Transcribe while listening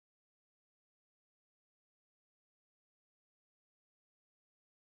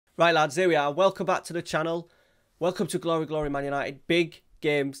Right lads, here we are. Welcome back to the channel. Welcome to Glory Glory Man United. Big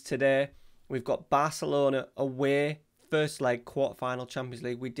games today. We've got Barcelona away. First leg, quarter-final Champions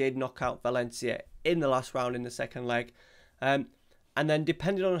League. We did knock out Valencia in the last round in the second leg. And then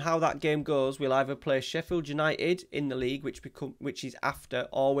depending on how that game goes, we'll either play Sheffield United in the league, which is after,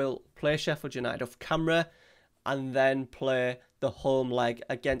 or we'll play Sheffield United off camera and then play the home leg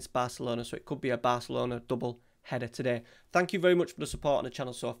against Barcelona. So it could be a Barcelona double header today. Thank you very much for the support on the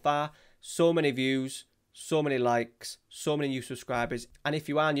channel so far. So many views, so many likes, so many new subscribers. And if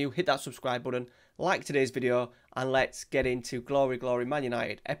you are new, hit that subscribe button, like today's video, and let's get into Glory Glory Man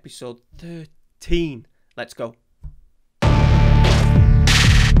United episode 13. Let's go.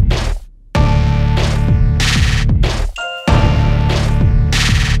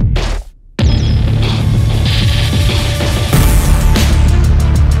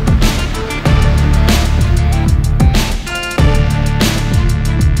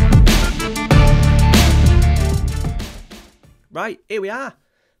 Right, here we are.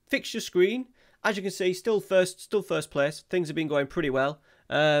 Fixture screen. As you can see, still first place. Things have been going pretty well,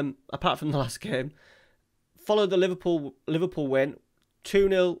 apart from the last game. Followed the Liverpool win.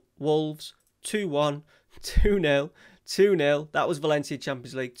 2-0 Wolves, 2-1, 2-0, 2-0. That was Valencia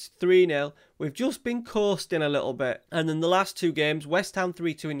Champions League. 3-0. We've just been coasting a little bit. And then the last two games, West Ham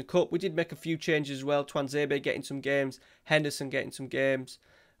 3-2 in the Cup. We did make a few changes as well. Tuanzebe getting some games. Henderson getting some games.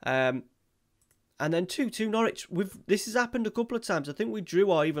 And then 2-2 Norwich. This has happened a couple of times. I think we drew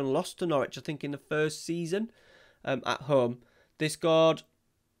or even lost to Norwich, I think, in the first season at home. They scored.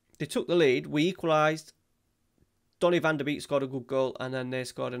 They took the lead. We equalised. Donny van der Beek scored a good goal. And then they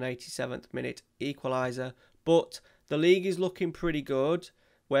scored an 87th minute equaliser. But the league is looking pretty good.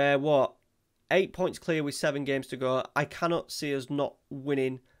 We're, what, 8 points clear with 7 games to go. I cannot see us not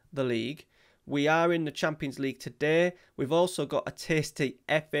winning the league. We are in the Champions League today. We've also got a tasty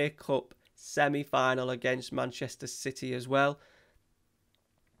FA Cup semi-final against Manchester City as well.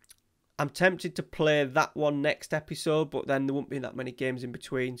 I'm tempted to play that one next episode, but then there won't be that many games in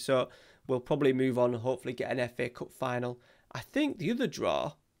between, so we'll probably move on and hopefully get an FA Cup final. I think the other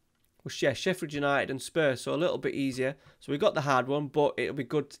draw was Sheffield United and Spurs, so a little bit easier. So we got the hard one, but it'll be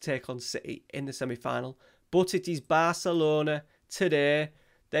good to take on City in the semi-final. But it is Barcelona today.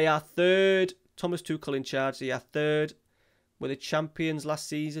 They are third. Thomas Tuchel in charge. They are third. Were they champions last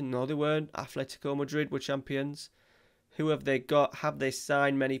season? No, they weren't. Atletico Madrid were champions. Who have they got? Have they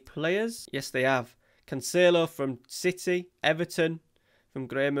signed many players? Yes, they have. Cancelo from City. Everton from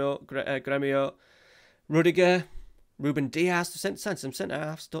Gremio. Rudiger. Ruben Diaz. Signed some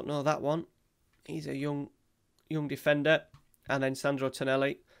centre-halves. Don't know that one. He's a young defender. And then Sandro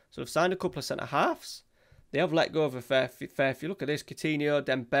Tonelli. So they've signed a couple of centre-halves. They have let go of a fair few. Look at this. Coutinho,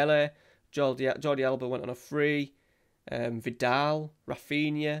 Dembele. Jordi Alba went on a free. Vidal,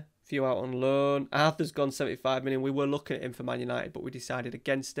 Rafinha, a few out on loan. Arthur's gone 75 million. We were looking at him for Man United, but we decided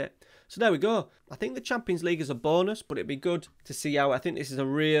against it. So there we go. I think the Champions League is a bonus, but it'd be good to see how. I think this is a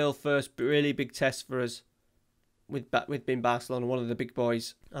real first really big test for us with being Barcelona, one of the big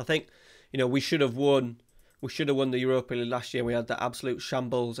boys. I think, you know, we should have won. We should have won the Europa League last year. We had that absolute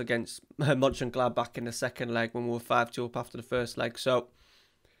shambles against Mönchengladbach in the second leg when we were 5-2 up after the first leg. So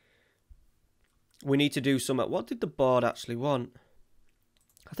we need to do something. What did the board actually want?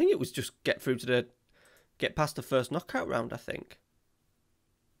 I think it was just get past the first knockout round, I think.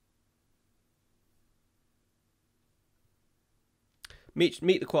 Meet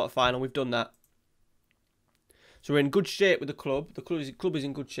the quarter-final. We've done that. So we're in good shape with the club. The club is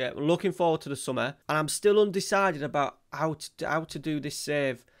in good shape. We're looking forward to the summer. And I'm still undecided about how to do this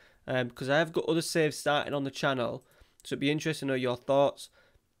save. Because I have got other saves starting on the channel. So it'd be interesting to know your thoughts.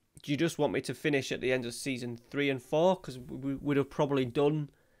 Do you just want me to finish at the end of season 3 and 4? Because we would have probably done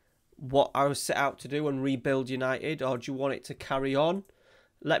what I was set out to do and rebuild United. Or do you want it to carry on?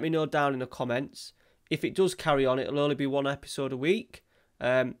 Let me know down in the comments. If it does carry on, it'll only be 1 episode a week.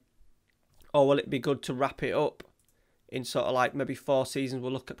 Or will it be good to wrap it up in sort of like maybe 4 seasons?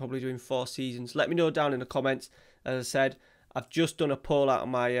 We'll look at probably doing 4 seasons. Let me know down in the comments. As I said, I've just done a poll out on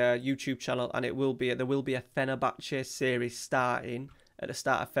my YouTube channel. And there will be a Fenerbahce series starting at the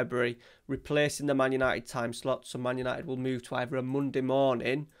start of February, replacing the Man United time slot. So Man United will move to either a Monday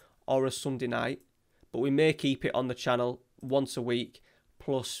morning or a Sunday night. But we may keep it on the channel once a week,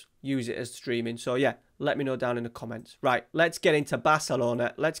 plus use it as streaming. So yeah, let me know down in the comments. Right, let's get into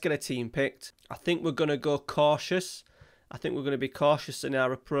Barcelona. Let's get a team picked. I think we're going to go cautious. I think we're going to be cautious in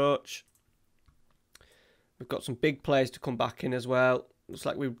our approach. We've got some big players to come back in as well. Looks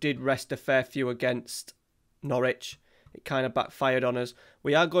like we did rest a fair few against Norwich. It kind of backfired on us.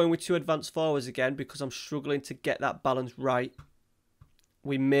 We are going with 2 advanced forwards again because I'm struggling to get that balance right.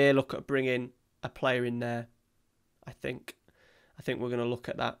 we may look at bringing a player in there. I think we're going to look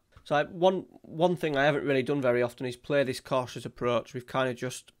at that. So one thing I haven't really done very often is play this cautious approach. We've kind of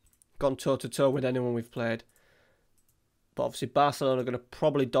just gone toe-to-toe with anyone we've played. But obviously Barcelona are going to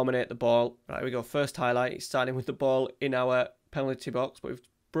probably dominate the ball. Right, here we go. First highlight is starting with the ball in our penalty box. But we've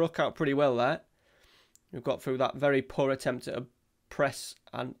broke out pretty well there. We've got through that very poor attempt at a press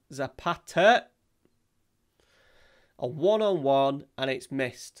and Zapata. A one-on-one and it's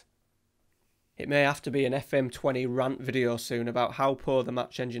missed. It may have to be an FM20 rant video soon about how poor the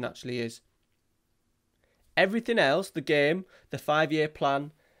match engine actually is. Everything else, the game, the 5-year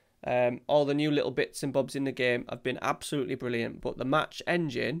plan, all the new little bits and bobs in the game have been absolutely brilliant. But the match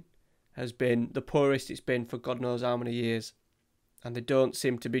engine has been the poorest it's been for God knows how many years. And they don't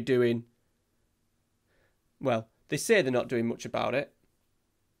seem to be doing... Well, they say they're not doing much about it.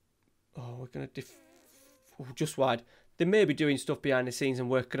 Oh, we're going to... just wide. They may be doing stuff behind the scenes and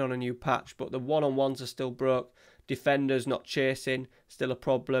working on a new patch, but the one-on-ones are still broke. Defenders not chasing, still a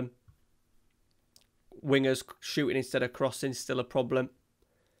problem. Wingers shooting instead of crossing, still a problem.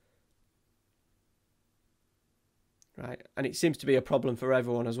 Right, and it seems to be a problem for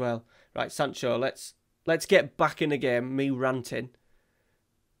everyone as well. Right, Sancho, let's get back in the game. Me ranting.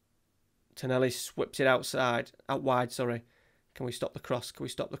 Tonelli whips it out wide, sorry. Can we stop the cross? Can we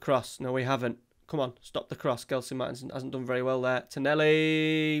stop the cross? No, we haven't. Come on, stop the cross. Gelson Martins hasn't done very well there.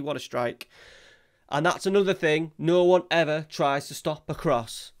 Tonelli, what a strike. And that's another thing. No one ever tries to stop a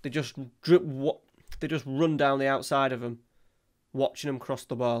cross. They just run down the outside of them, watching them cross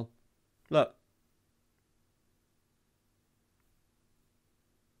the ball. Look.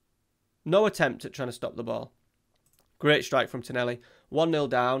 No attempt at trying to stop the ball. Great strike from Tonelli. 1-0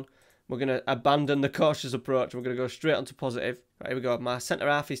 down. We're going to abandon the cautious approach. We're going to go straight on to positive. Right, here we go. My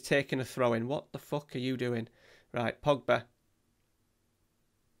centre-half is taking a throw-in. What the fuck are you doing? Right, Pogba.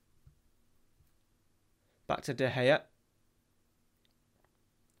 Back to De Gea.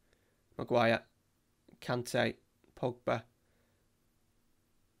 Maguire. Kante. Pogba.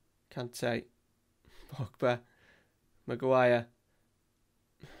 Kante. Pogba. Maguire.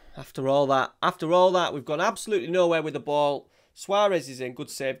 After all that, we've gone absolutely nowhere with the ball. Suarez is in. Good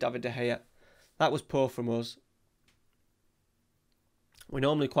save, David De Gea. That was poor from us. We're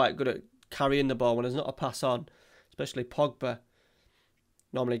normally quite good at carrying the ball when there's not a pass on. Especially Pogba.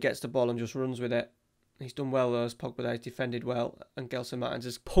 Normally gets the ball and just runs with it. He's done well though, as Pogba there. He's defended well. And Gelson Martins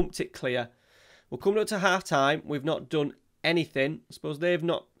has pumped it clear. We're coming up to half-time. We've not done anything. I suppose they've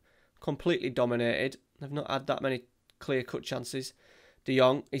not completely dominated. They've not had that many clear-cut chances. De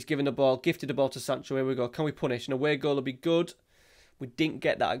Jong, he's given the ball, gifted the ball to Sancho. Here we go. Can we punish? An away goal will be good. We didn't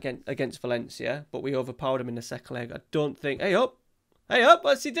get that against Valencia, but we overpowered him in the second leg. I don't think... Hey up! Hey up!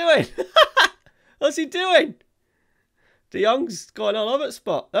 What's he doing? What's he doing? De Jong's going all over the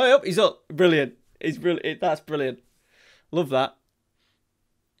spot. Hey up! He's up. Brilliant. He's brilliant. That's brilliant. Love that.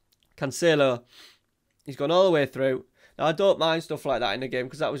 Cancelo, he's gone all the way through. Now, I don't mind stuff like that in the game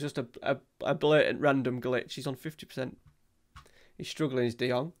because that was just a blatant random glitch. He's on 50%. He's struggling, is De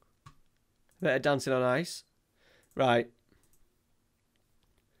Jong. Better dancing on ice. Right.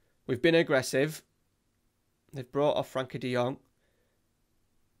 We've been aggressive. They've brought off Frankie De Jong.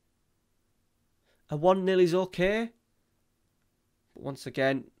 A 1-0 is okay. But once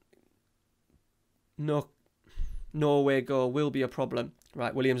again, no away goal will be a problem.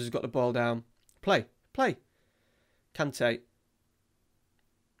 Right, Williams has got the ball down. Play. Kante.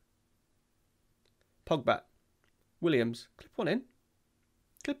 Pogba. Williams. Clip one in.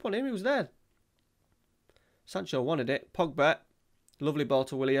 He was there. Sancho wanted it. Pogba. Lovely ball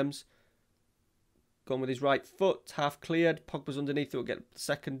to Williams. Going with his right foot. Half cleared. Pogba's underneath. He'll get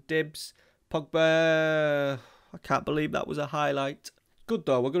second dibs. Pogba. I can't believe that was a highlight. Good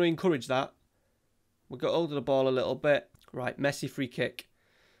though. We're going to encourage that. We'll get hold of the ball a little bit. Right, Messi free kick.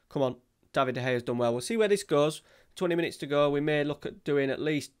 Come on. David De Gea's done well. We'll see where this goes. 20 minutes to go. We may look at doing at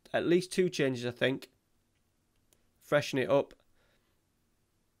least 2 changes, I think. Freshen it up.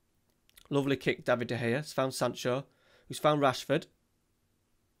 Lovely kick, David De Gea. He's found Sancho. Who's found Rashford.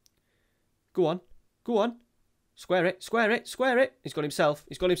 Go on. Square it. He's got himself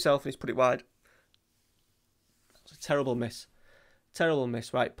and he's put it wide. That's a terrible miss.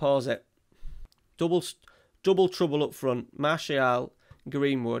 Right, pause it. Double trouble up front. Martial,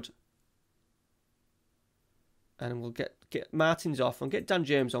 Greenwood. And we'll get Martins off and get Dan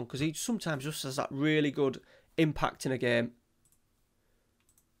James on because he sometimes just has that really good impact in a game.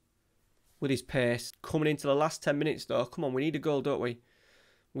 With his pace. Coming into the last 10 minutes though. Come on, we need a goal, don't we?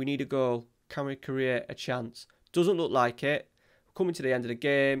 We need a goal. Can we create a chance? Doesn't look like it. We're coming to the end of the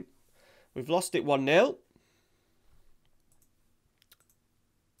game. We've lost it 1-0.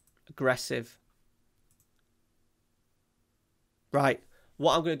 aggressive. Right,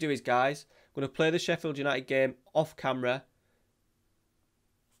 what I'm going to do is, guys, I'm going to play the Sheffield United game off camera,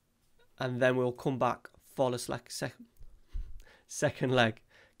 and then we'll come back for the second leg.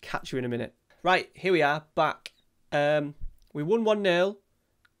 Catch you in a minute. Right, here we are, back. We won 1-0.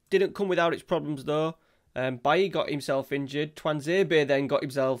 Didn't come without its problems, though. Bailly got himself injured. Tuanzebe then got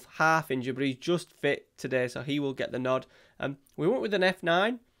himself half injured, but he's just fit today, so he will get the nod. We went with an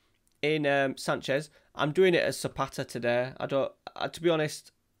F9 in Sanchez. I'm doing it as Zapata today. To be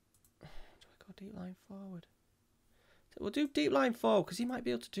honest, do I go deep line forward? We'll do deep line forward because he might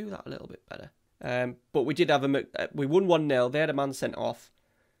be able to do that a little bit better. But we did have we won 1-0. They had a man sent off.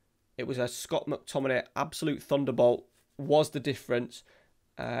 It was a Scott McTominay absolute thunderbolt. Was the difference.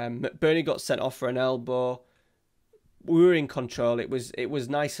 McBurney got sent off for an elbow. We were in control. It was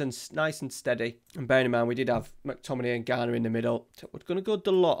nice and steady. And bearing in mind, we did have McTominay and Garner in the middle. So we're going to go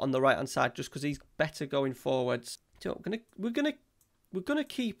Dalot on the right hand side just because he's better going forwards. So we're gonna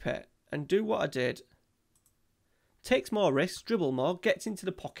keep it and do what I did. Takes more risks, dribble more, gets into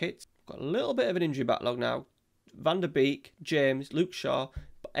the pocket. Got a little bit of an injury backlog now. Van der Beek, James, Luke Shaw,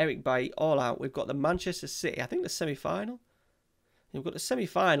 Eric Bailly, all out. We've got the Manchester City. I think the semi-final. We've got the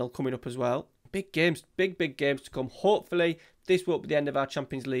semi-final coming up as well. Big games, big games to come. Hopefully, this won't be the end of our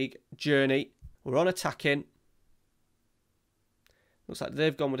Champions League journey. We're on attacking. Looks like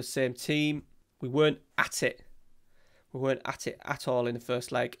they've gone with the same team. We weren't at it. We weren't at it at all in the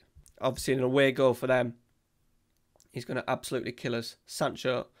first leg. Obviously, an away goal for them. He's going to absolutely kill us.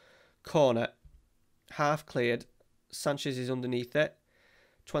 Sancho, corner, half cleared. Sanchez is underneath it.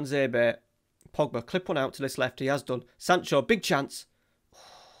 Tuanzebe, Pogba, clip one out to this left. He has done. Sancho, big chance.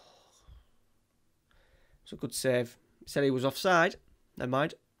 It's a good save. He said he was offside. Never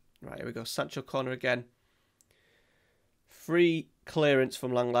mind. Right, here we go. Sancho corner again. Free clearance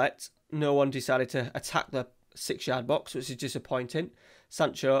from Langlet. No one decided to attack the 6-yard box, which is disappointing.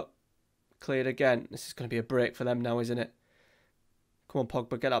 Sancho cleared again. This is going to be a break for them now, isn't it? Come on,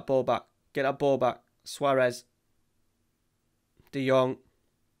 Pogba. Get that ball back. Get that ball back. Suarez. De Jong.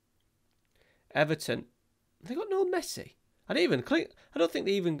 Everton. They got no Messi. I don't think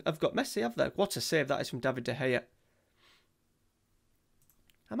they even have got Messi, have they? What a save that is from David De Gea.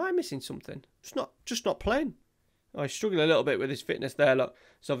 Am I missing something? Just not playing. Oh, he's struggling a little bit with his fitness there. Look,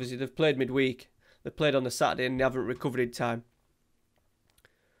 so obviously they've played midweek. They played on the Saturday and they haven't recovered in time.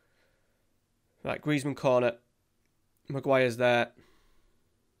 Right, Griezmann corner. Maguire's there.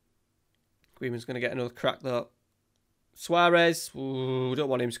 Griezmann's going to get another crack though. Suarez. Ooh, we don't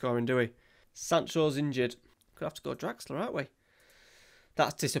want him scoring, do we? Sancho's injured. Could have to go Draxler, aren't we?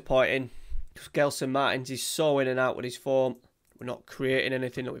 That's disappointing. Gelson Martins is so in and out with his form. We're not creating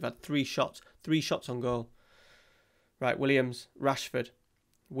anything. We've had 3 shots. 3 shots on goal. Right, Williams. Rashford.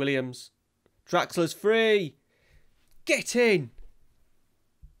 Williams. Draxler's free. Get in.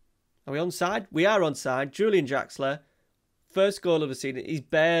 Are we onside? We are onside. Julian Draxler. First goal of the season. He's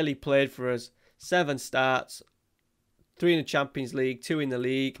barely played for us. 7 starts. 3 in the Champions League. 2 in the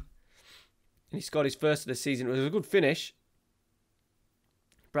league. And he scored his first of the season. It was a good finish.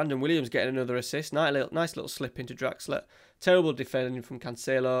 Brandon Williams getting another assist. Nice little slip into Draxler. Terrible defending from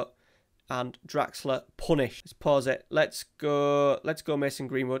Cancelo. And Draxler punished. Let's pause it. Let's go Mason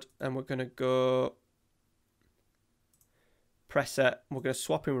Greenwood. And we're going to go Presser. We're going to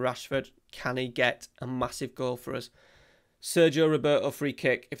swap him with Rashford. Can he get a massive goal for us? Sergio Roberto free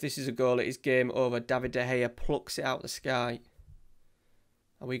kick. If this is a goal, it is game over. David De Gea plucks it out of the sky.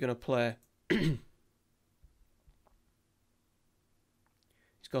 Are we going to play? He's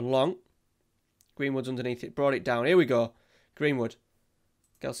gone long. Greenwood's underneath it. Brought it down. Here we go. Greenwood.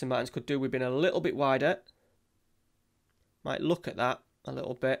 Gelson Martins could do. We've been a little bit wider. Might look at that a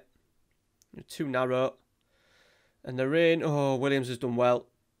little bit. Too narrow. And they're in. Oh, Williams has done well.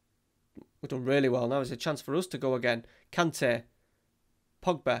 We've done really well. Now there's a chance for us to go again. Kante.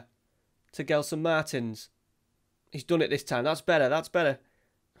 Pogba. To Gelson Martins. He's done it this time. That's better. That's better.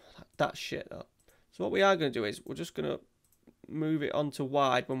 That's shit though. So what we are going to do is we're just going to move it onto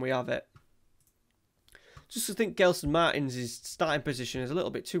wide when we have it. Just to think Gelson Martins' starting position is a little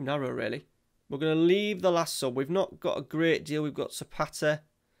bit too narrow really. We're going to leave the last sub. We've not got a great deal. We've got Zapata.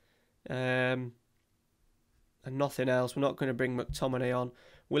 And nothing else. We're not going to bring McTominay on.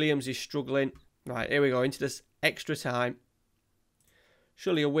 Williams is struggling. Right, here we go. Into this extra time.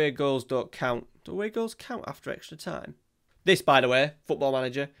 Surely away goals don't count. Do away goals count after extra time? This, by the way, Football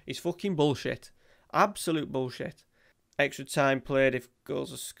Manager, is fucking bullshit. Absolute bullshit. Extra time played if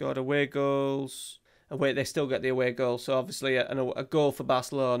goals are scored. Away goals. Away, they still get the away goal. So obviously a goal for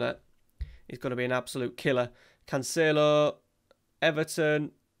Barcelona is going to be an absolute killer. Cancelo,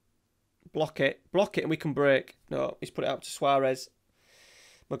 Everton, Block it, and we can break. No, he's put it out to Suarez.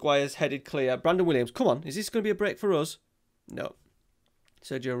 Maguire's headed clear. Brandon Williams, come on. Is this going to be a break for us? No.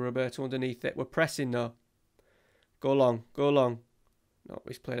 Sergio Roberto underneath it. We're pressing though. Go long. No,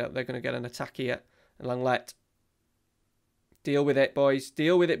 he's played out. They're going to get an attack here. And Langlet. Deal with it, boys.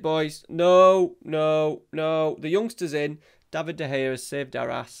 No. The youngster's in. David De Gea has saved our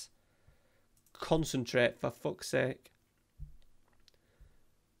ass. Concentrate, for fuck's sake.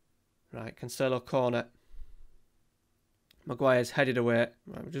 Right, Cancelo corner. Maguire's headed away.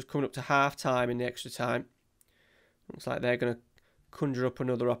 Right, we're just coming up to half time in the extra time. Looks like they're going to conjure up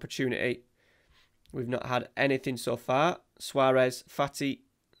another opportunity. We've not had anything so far. Suarez, Fati,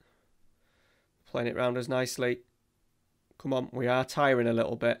 playing it round us nicely. Come on, we are tiring a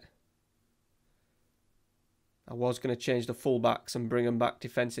little bit. I was going to change the fullbacks and bring them back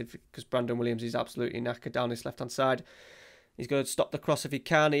defensive because Brandon Williams is absolutely knackered down this left-hand side. He's going to stop the cross if he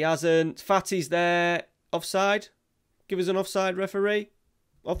can. He hasn't. Fati's there. Offside. Give us an offside, referee.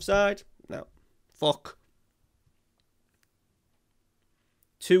 Offside. No. Fuck.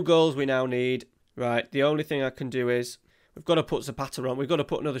 2 goals we now need. Right, the only thing I can do is we've got to put Zapata on. We've got to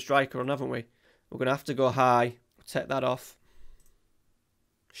put another striker on, haven't we? We're going to have to go high. Take that off.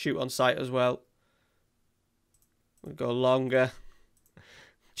 Shoot on sight as well. We'll go longer.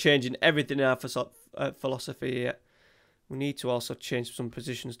 Changing everything in our philosophy here. We need to also change some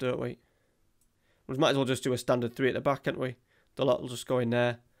positions, don't we? We might as well just do a standard 3 at the back, can't we? The lot will just go in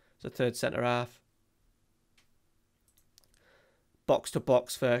there. It's a third centre half. Box to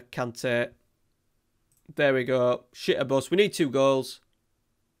box for Kante. There we go. Shit a bus. We need 2 goals.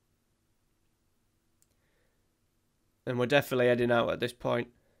 And we're definitely heading out at this point.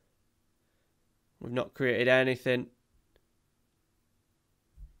 We've not created anything.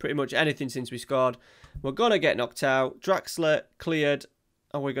 Pretty much anything since we scored. We're going to get knocked out. Draxler cleared.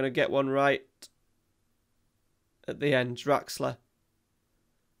 And we're going to get one right at the end. Draxler.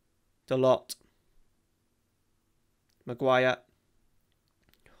 Dalot. Maguire.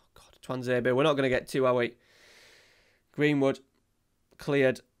 Oh God, Twanzebe. We're not going to get 2, are we? Greenwood.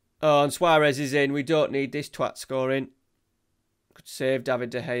 Cleared. Oh, and Suarez is in. We don't need this twat scoring. Good save, David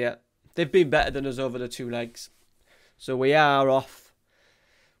De Gea. They've been better than us over the 2 legs. So we are off.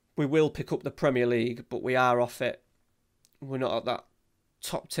 We will pick up the Premier League, but we are off it. We're not at that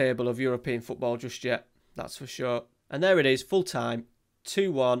top table of European football just yet. That's for sure. And there it is, full time.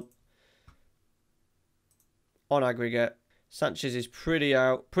 2-1 on aggregate. Sanchez is pretty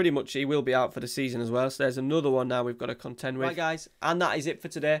much he will be out for the season as well. So there's another one now we've got to contend with. Right, guys, and that is it for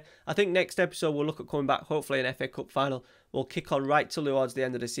today. I think next episode we'll look at coming back, hopefully an FA Cup final. We'll kick on right towards the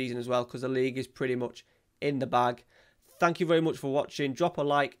end of the season as well because the league is pretty much in the bag. Thank you very much for watching. Drop a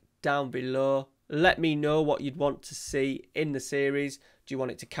like down below. Let me know what you'd want to see in the series. Do you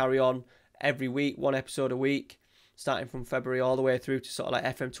want it to carry on every week, 1 episode a week? Starting from February all the way through to sort of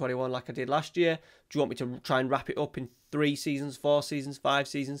like FM21 like I did last year? Do you want me to try and wrap it up in 3 seasons, 4 seasons, 5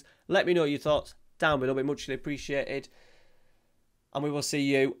 seasons? Let me know your thoughts down below. It'll be muchly appreciated. And we will see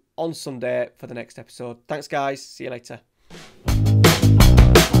you on Sunday for the next episode. Thanks, guys. See you later.